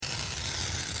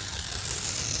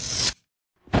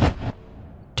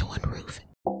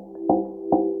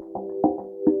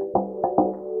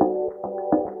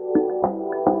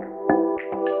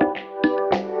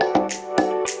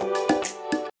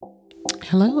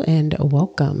Hello and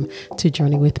welcome to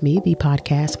Journey with Me, the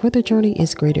podcast where the journey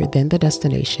is greater than the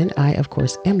destination. I, of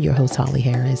course, am your host, Holly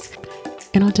Harris.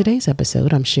 And on today's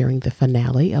episode, I'm sharing the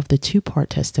finale of the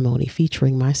two-part testimony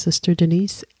featuring my sister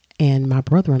Denise and my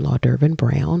brother-in-law, Dervin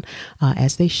Brown,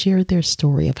 as they shared their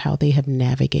story of how they have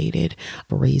navigated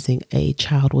raising a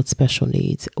child with special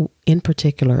needs, in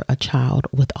particular, a child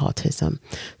with autism.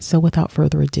 So without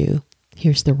further ado,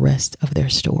 here's the rest of their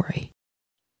story.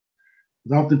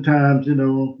 Oftentimes,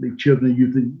 the children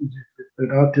using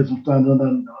autism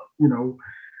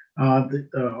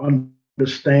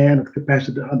understand the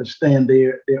capacity to understand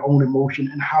their own emotion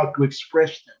and how to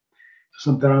express them.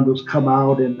 Sometimes those come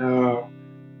out in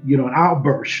an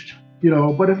outburst,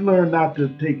 but it's learned not to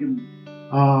take it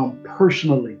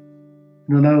personally,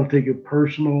 not to take it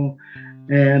personal.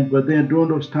 But then during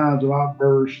those times of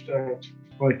outburst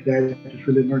like that, just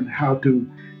really learn how to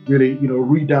really,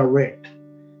 redirect.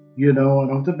 And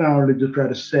oftentimes really just try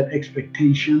to set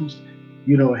expectations,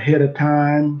 ahead of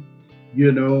time,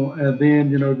 and then,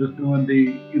 just doing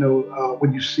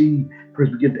when you see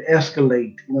person begin to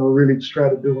escalate, really just try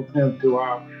to do them to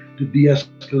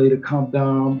de-escalate or calm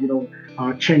down,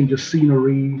 change the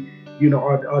scenery,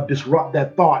 or disrupt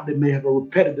that thought that may have a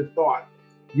repetitive thought,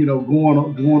 going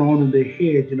on in their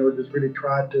head, just really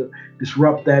try to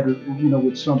disrupt that,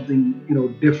 with something,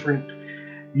 different,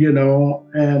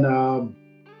 and,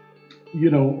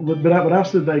 but I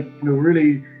said,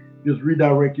 really just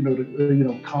redirect,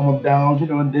 to calm them down,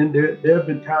 and then there have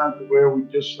been times where we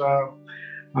just,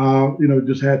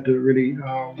 just had to really,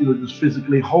 just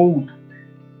physically hold,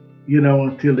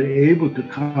 until they're able to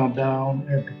calm down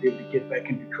and to be able to get back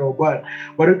in control. But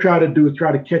what I try to do is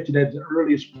try to catch it at the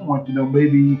earliest point,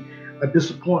 maybe a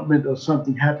disappointment or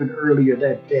something happened earlier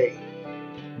that day.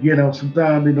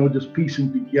 Sometimes, just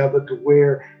piecing together to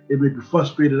where they may be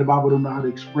frustrated about, but don't know how to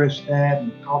express that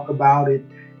and talk about it,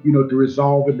 to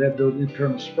resolve it, those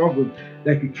internal struggles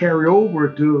that could carry over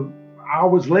to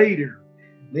hours later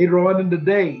on in the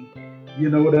day,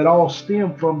 that all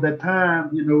stem from that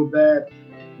time, that,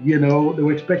 they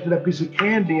were expecting that piece of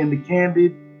candy and the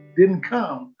candy didn't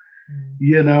come,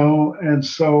 and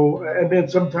so, and then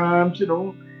sometimes,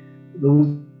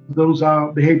 those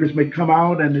behaviors may come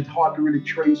out and it's hard to really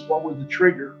trace what was the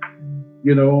trigger,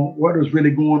 what was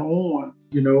really going on,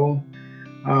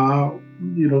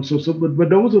 but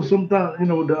those are sometimes,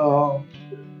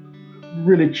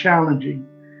 really challenging.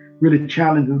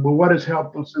 But what has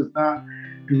helped us is not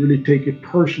to really take it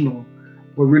personal,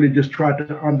 but really just try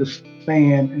to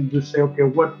understand and just say, okay,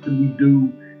 what can we do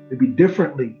maybe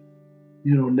differently,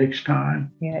 next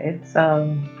time? Yeah, it's,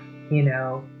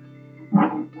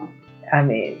 I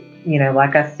mean,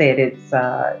 like I said, it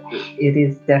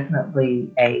is definitely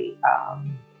a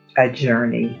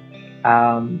journey,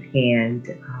 as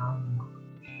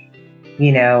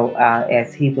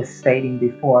he was stating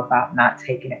before about not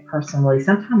taking it personally,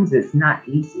 sometimes it's not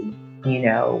easy,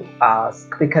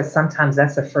 because sometimes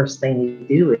that's the first thing you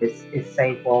do is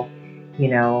say, well,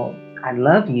 I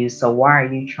love you, so why are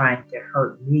you trying to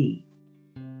hurt me?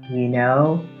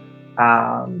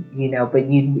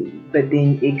 But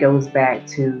then it goes back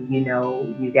to, you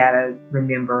gotta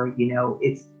remember,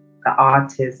 it's the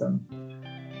autism,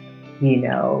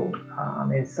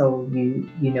 and so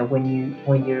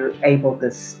when you're able to,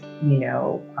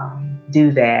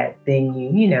 do that, then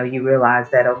you realize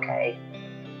that, okay,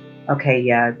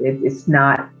 yeah, it's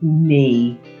not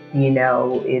me,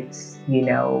 it's, the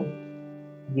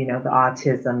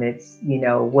autism, it's,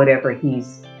 whatever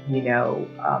he's,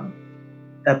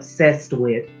 obsessed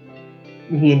with,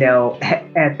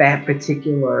 at that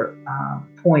particular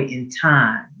point in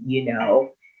time,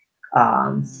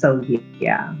 so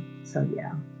yeah,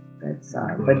 that's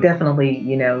but definitely,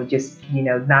 just,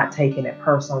 not taking it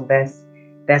personal.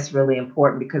 That's really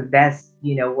important, because that's,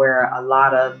 where a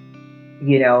lot of,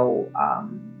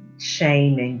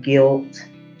 shame and guilt,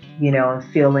 and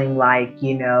feeling like,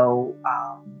 you're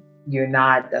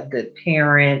not a good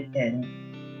parent, and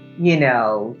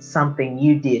something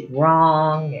you did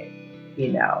wrong, and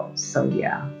so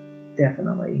yeah,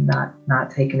 definitely not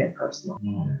taking it personal.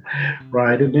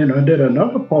 Right. And then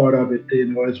another part of it,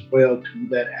 as well too,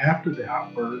 that after the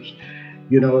outburst,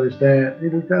 is that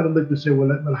kind of look and say,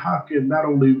 well, how can not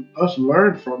only us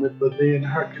learn from it, but then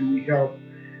how can we help,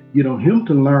 him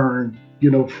to learn,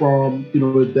 from,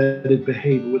 that his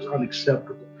behavior was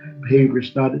unacceptable. Behavior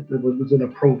was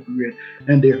inappropriate,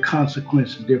 and there are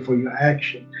consequences there for your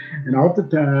action. And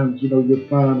oftentimes, you'll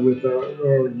find with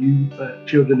youth,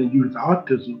 children and youth with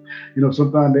autism,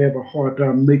 sometimes they have a hard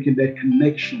time making that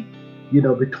connection,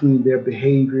 between their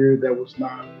behavior that was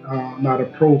not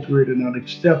appropriate and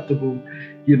unacceptable,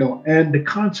 and the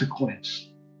consequence.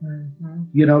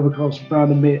 Because sometimes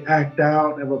they may act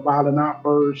out, have a violent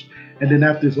outburst, and then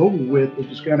after it's over with, they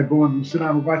just kind of go and sit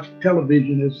down and watch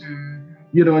television,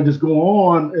 and just go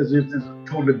on as if there's a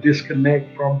total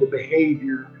disconnect from the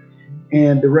behavior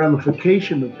and the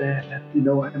ramification of that,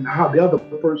 and how the other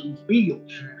person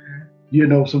feels.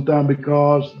 Sometimes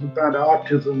because the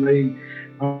autism may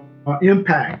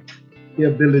impact the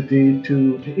ability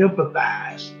to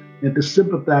empathize and to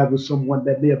sympathize with someone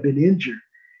that may have been injured.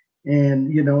 And,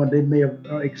 they may have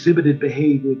exhibited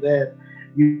behavior that,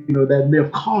 that may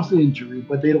have caused injury,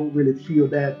 but they don't really feel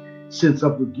that sense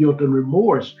of the guilt and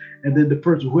remorse. And then the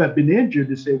person who had been injured,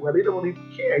 they say, well, they don't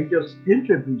even care. He just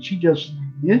injured me. She just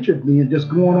injured me, and just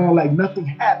going on like nothing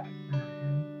happened.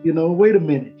 Wait a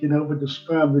minute, but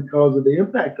describe because of the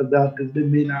impact of that, because they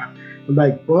may not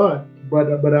like, but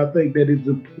I think that it's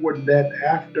important that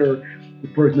after the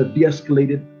person has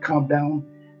de-escalated, calm down,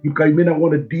 because you may not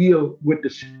want to deal with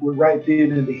this right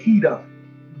then in the heat of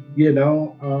it.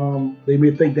 They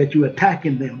may think that you're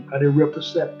attacking them because they're real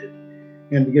perceptive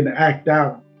and begin to act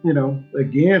out,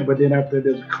 again. But then after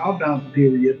there's a calm down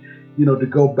period, to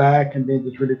go back and then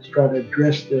just really try to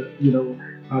address the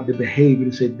behavior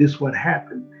and say, this what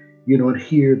happened, and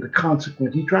here the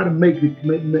consequence. You try to make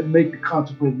the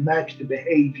consequence match the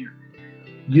behavior,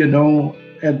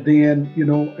 and then,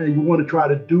 and you want to try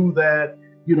to do that,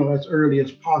 as early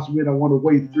as possible. You don't want to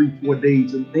wait 3-4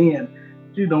 days and then,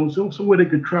 somewhere they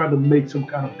could try to make some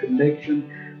kind of connection.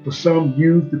 For some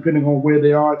youth, depending on where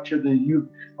they are, children and youth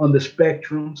on the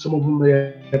spectrum, some of them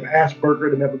may have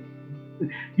Asperger, they have,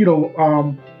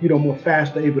 more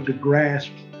fast able to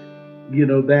grasp,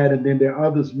 that, and then there are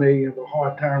others may have a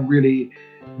hard time really,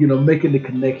 making the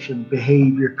connection,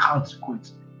 behavior,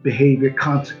 consequence.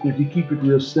 You keep it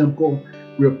real simple,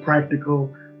 real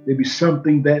practical. Maybe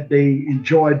something that they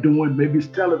enjoy doing. Maybe it's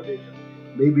television.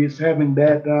 Maybe it's having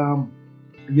that,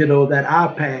 that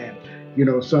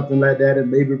iPad, something like that,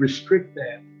 and maybe restrict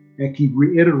that and keep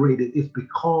reiterating. It's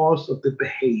because of the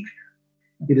behavior.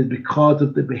 It is because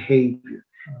of the behavior,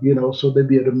 so they'll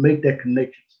be able to make that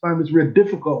connection. Sometimes it's real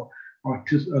difficult, a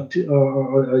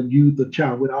youth, a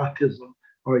child with autism,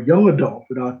 or a young adult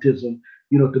with autism,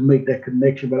 to make that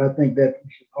connection. But I think that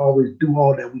we should always do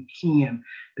all that we can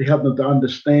to help them to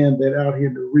understand that out here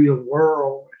in the real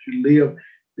world, as you live,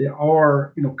 there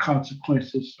are,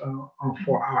 consequences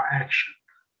for our action.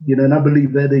 And I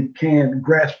believe that they can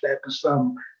grasp that to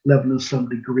some level and some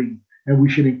degree, and we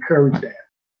should encourage that.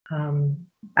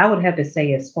 I would have to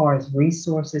say, as far as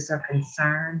resources are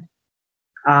concerned,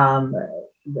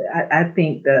 I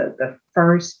think the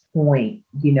first point,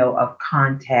 of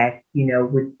contact,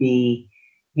 would be,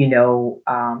 your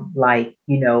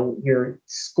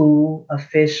school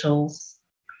officials,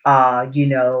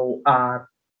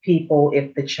 people,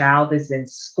 if the child is in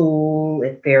school,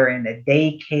 if they're in a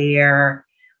daycare,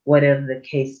 whatever the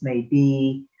case may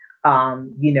be,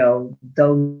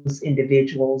 those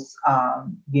individuals,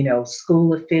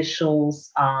 school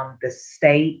officials, the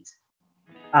state,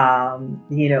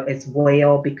 as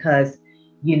well, because,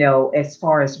 as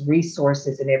far as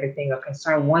resources and everything are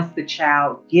concerned, once the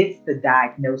child gets the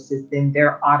diagnosis, then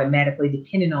they're automatically,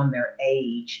 depending on their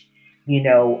age,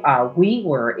 we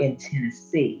were in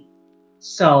Tennessee.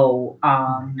 So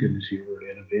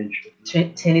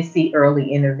Tennessee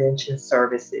Early Intervention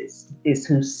Services is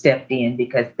who stepped in,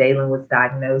 because Dalen was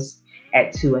diagnosed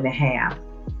at 2.5.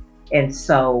 And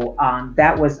so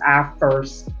that was our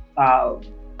first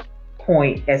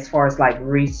point as far as like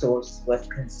resource was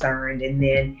concerned. And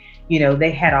then,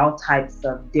 they had all types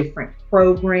of different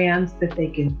programs that they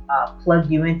can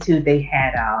plug you into. They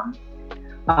had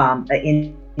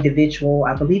an individual,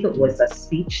 I believe it was a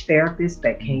speech therapist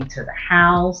that came to the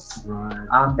house,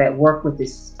 right, that worked with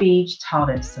his speech, taught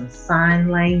him some sign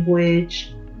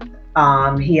language.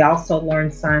 He also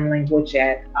learned sign language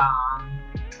at,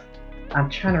 I'm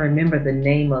trying to remember the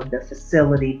name of the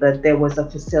facility, but there was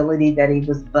a facility that he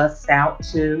was bused out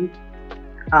to,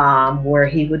 where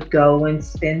he would go and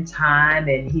spend time,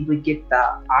 and he would get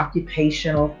the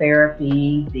occupational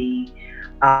therapy, the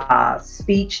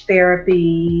speech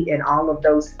therapy, and all of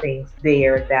those things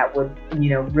there that would,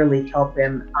 really help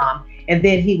him. And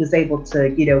then he was able to,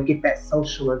 get that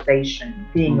socialization,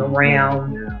 being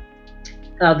around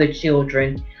other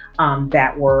children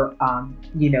that were,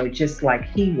 just like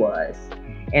he was.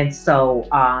 And so,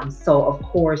 of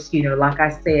course, like I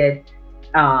said,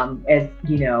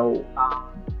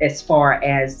 as far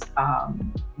as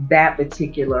that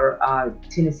particular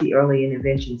Tennessee Early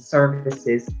Intervention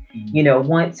Services,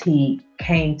 once he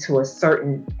came to a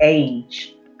certain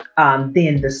age,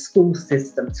 then the school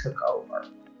system took over.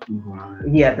 Right.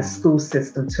 Yeah, the school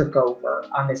system took over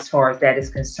as far as that is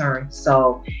concerned.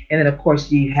 So, and then of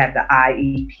course you have the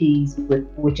IEPs,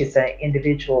 which is an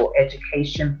individual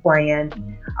education plan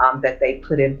that they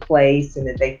put in place, and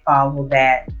that they follow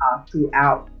that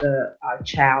throughout the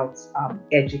child's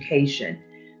education.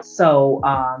 So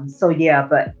yeah,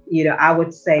 but I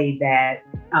would say that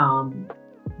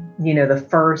the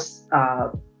first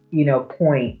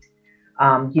point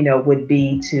would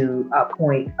be to a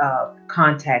point of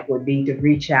contact would be to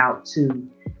reach out to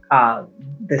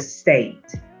the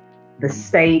state, the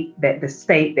state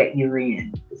that you're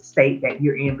in,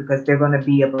 because they're going to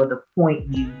be able to point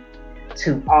you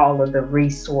to all of the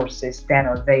resources that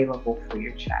are available for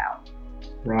your child.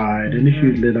 Right, and it's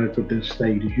usually like with this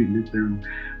state, it's usually through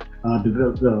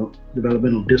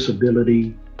developmental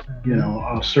disability,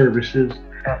 services.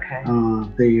 Okay.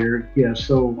 There, yeah.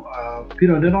 So,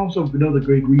 then also another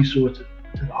great resource is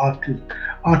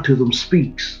Autism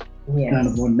Speaks, Yes. kind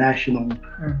of a national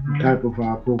type of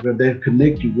program that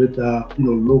connect you with,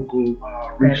 local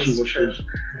resources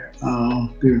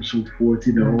there and so forth.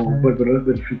 But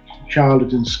if your child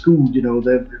is in school,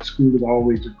 that school is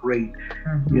always a great,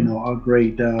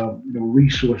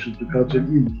 resources, because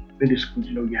in many schools,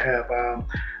 you have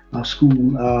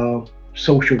school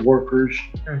social workers,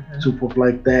 so forth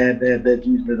like that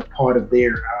usually a part of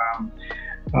their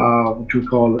what we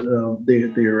call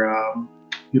their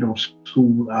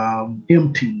school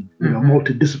M team,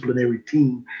 multidisciplinary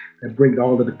team that bring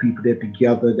all of the people there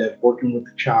together, that working with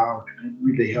the child and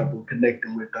really help them connect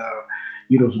them with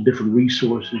some different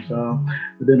resources.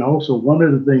 But then also one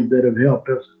of the things that have helped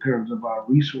us in terms of our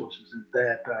resources is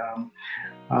that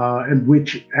and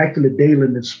which actually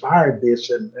Dalen inspired this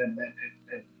and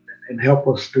help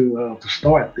us to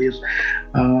start this.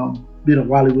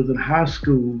 While he was in high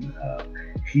school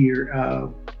here,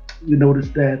 we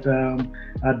noticed that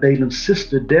Dalen's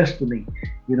sister Destiny,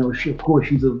 she's a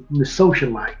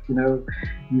socialite.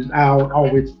 She's out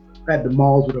always at the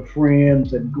malls with her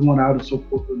friends and going out and so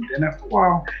forth. And after a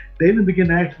while, Dalen began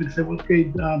to ask me to say, well, okay,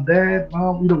 Dad,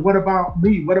 Mom, what about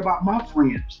me? What about my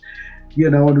friends?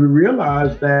 And we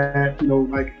realized that,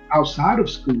 like outside of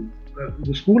school,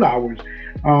 the school hours,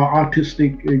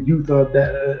 autistic youth that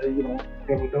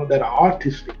are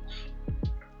autistic,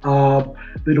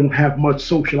 they don't have much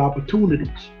social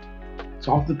opportunities.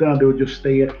 So oftentimes they'll just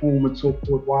stay at home and so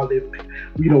forth while their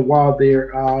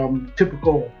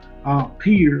typical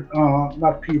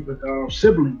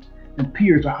siblings and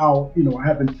peers are out,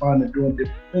 having fun and doing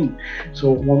different things.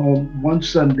 So one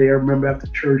Sunday, I remember after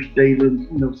church,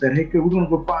 Dalen, said, "Hey, we're going to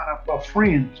go find our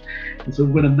friends." And so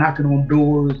we went knocking on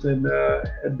doors, and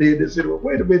then they said, "Well,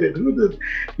 wait a minute, who this?"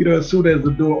 As soon as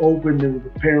the door opened, there was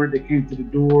a parent that came to the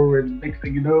door, and next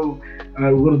thing you know,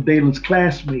 one of Dalen's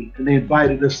classmates, and they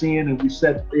invited us in, and we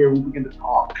sat there, and we began to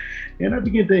talk. And I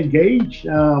began to engage,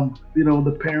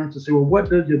 the parents and say, "Well, what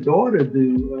does your daughter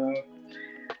do?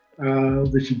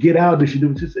 Does she get out? Does she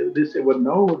do?" They said, "Well,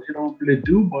 no, she don't really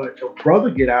do much. Her brother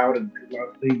get out and do a lot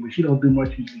of things, but she don't do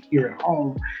much usually here at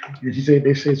home." And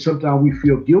they say sometimes we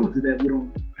feel guilty that we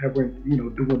don't have her,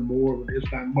 doing more. But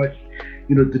there's not much,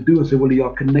 to do. I said, "Well,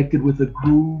 y'all connected with a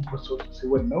group?" So she said,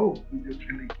 "Well, no, we just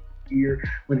really here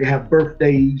when they have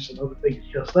birthdays and other things, it's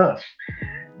just us."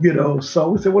 So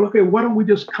we said, "Well, okay, why don't we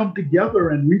just come together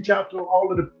and reach out to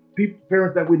all of the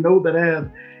parents that we know that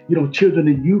have, children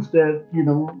and youth that,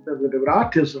 that with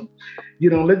autism,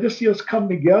 let's just see us come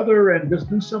together and just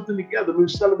do something together. We'll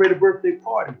celebrate a birthday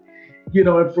party."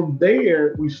 And from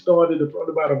there, we started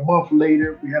about a month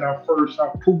later, we had our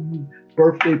pool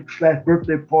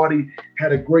birthday party,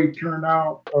 had a great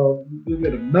turnout. We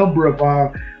had a number of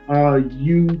our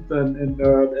youth and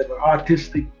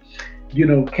autistic,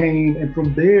 came. And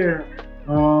from there,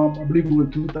 I believe it was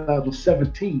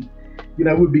 2017,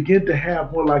 we begin to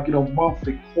have more like,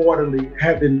 monthly, quarterly,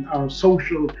 having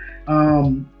social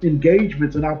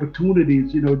engagements and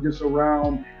opportunities, just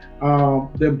around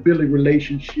them building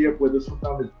relationship, whether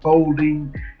sometimes it's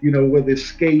bowling, whether it's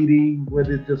skating,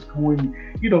 whether it's just going,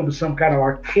 to some kind of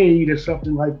arcade or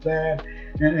something like that.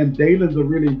 And Dalen's will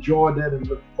really enjoy that and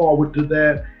look forward to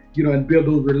that, and build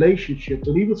those relationships.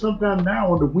 And even sometimes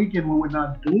now on the weekend when we're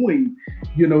not doing,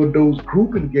 those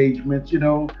group engagements,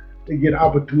 they get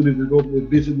opportunities to go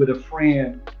visit with a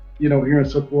friend, here and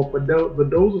so forth. But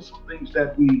those are some things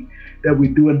that we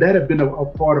do, and that have been a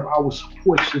part of our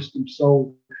support system.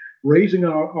 So raising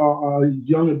our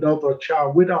young adult or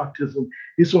child with autism,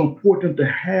 it's so important to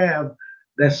have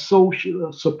that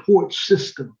social support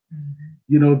system,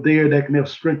 there that can help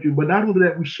strengthen you. But not only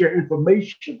that, we share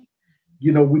information,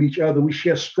 with each other. We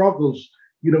share struggles,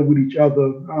 with each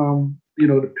other,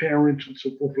 the parents and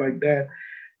so forth like that.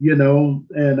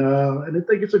 and I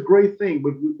think it's a great thing.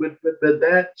 But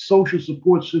that social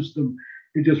support system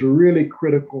is just really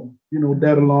critical.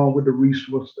 That along with the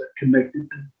resource that connected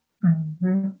to.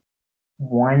 Mm-hmm.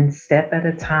 One step at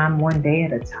a time, one day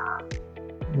at a time.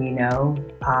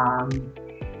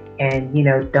 And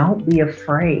don't be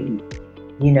afraid,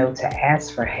 to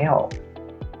ask for help.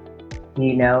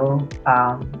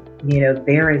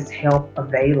 There is help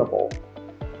available.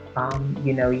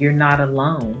 You're not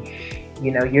alone.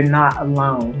 You're not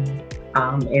alone.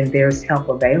 And there's help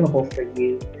available for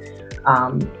you.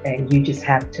 And you just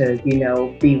have to,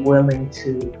 be willing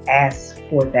to ask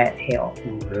for that help.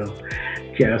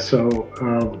 Yeah. So,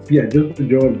 just to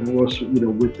join voice,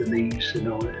 with Denise,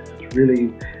 it's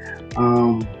really,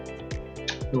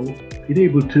 being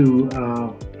able to,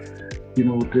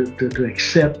 to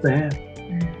accept that,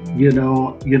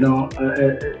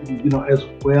 as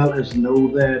well as know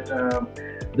that,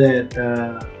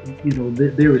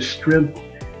 there is strength,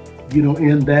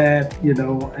 in that,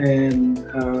 and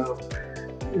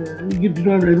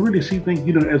really see things,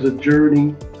 as a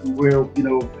journey where,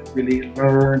 really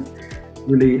learn,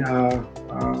 really,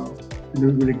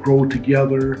 really grow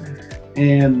together.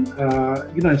 And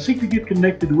seek to get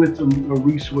connected with some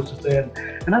resources and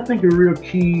I think a real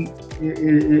key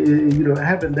is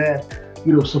having that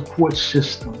support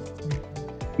system,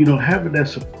 having that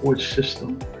support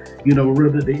system,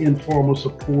 rather the informal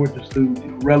support just through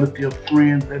relative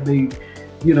friends that may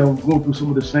go through some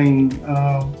of the same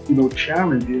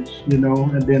challenges, and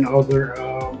then other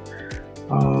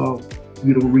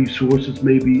resources,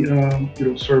 maybe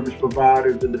service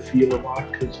providers in the field of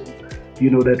autism,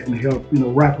 that can help,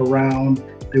 wrap around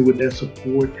there with that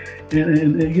support.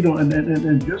 And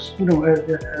just,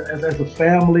 as a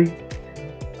family,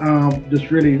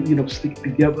 just really, stick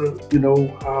together,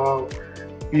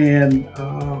 and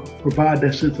provide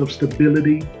that sense of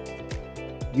stability,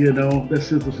 that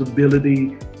sense of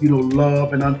stability,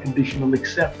 love and unconditional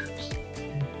acceptance.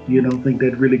 I think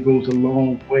that really goes a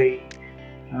long way,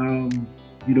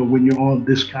 when you're on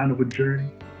this kind of a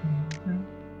journey.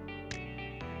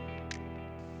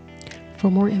 For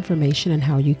more information on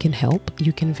how you can help,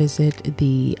 you can visit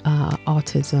the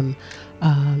Autism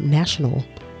National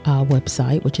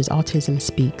website, which is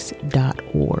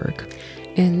autismspeaks.org.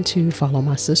 And to follow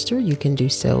my sister, you can do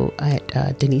so at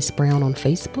Denise Brown on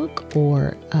Facebook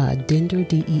or Dender,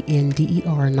 Dender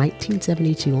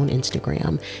 1972 on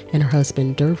Instagram. And her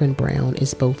husband, Dervin Brown,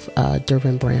 is both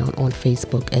Dervin Brown on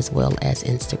Facebook as well as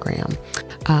Instagram.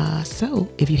 So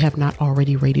if you have not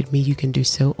already rated me, you can do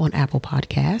so on Apple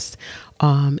Podcasts.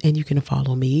 And you can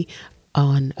follow me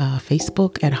on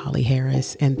Facebook at Holly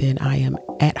Harris, and then I am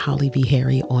at Holly V.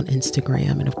 Harry on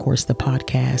Instagram. And of course, the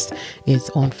podcast is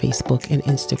on Facebook and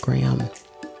Instagram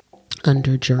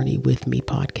under Journey With Me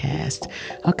podcast.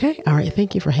 Okay. All right.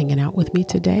 Thank you for hanging out with me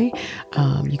today.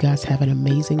 You guys have an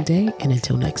amazing day. And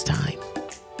until next time.